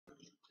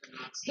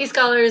Hey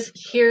scholars,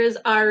 here's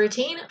our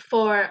routine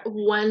for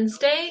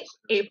Wednesday,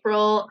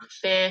 April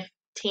 15th.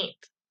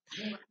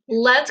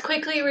 Let's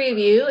quickly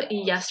review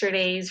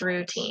yesterday's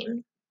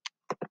routine.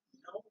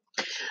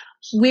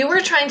 We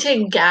were trying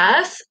to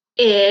guess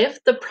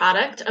if the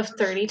product of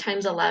 30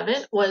 times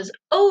 11 was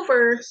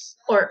over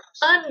or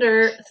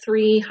under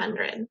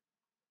 300.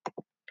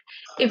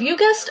 If you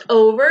guessed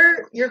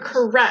over, you're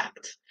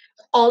correct.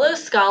 All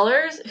those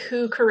scholars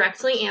who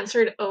correctly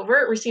answered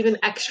over received an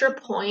extra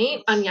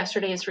point on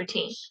yesterday's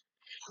routine.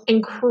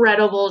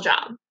 Incredible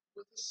job.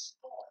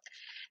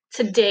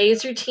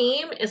 Today's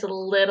routine is a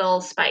little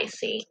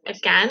spicy.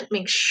 Again,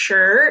 make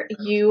sure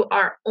you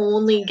are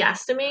only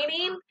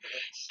guesstimating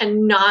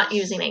and not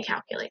using a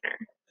calculator.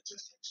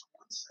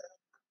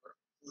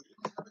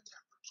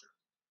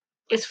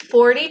 Is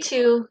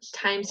 42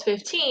 times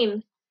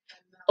 15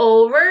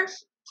 over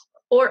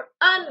or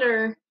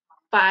under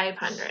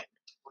 500?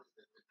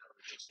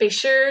 Be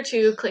sure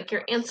to click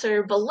your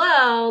answer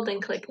below,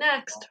 then click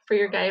next for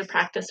your guided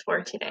practice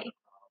for today.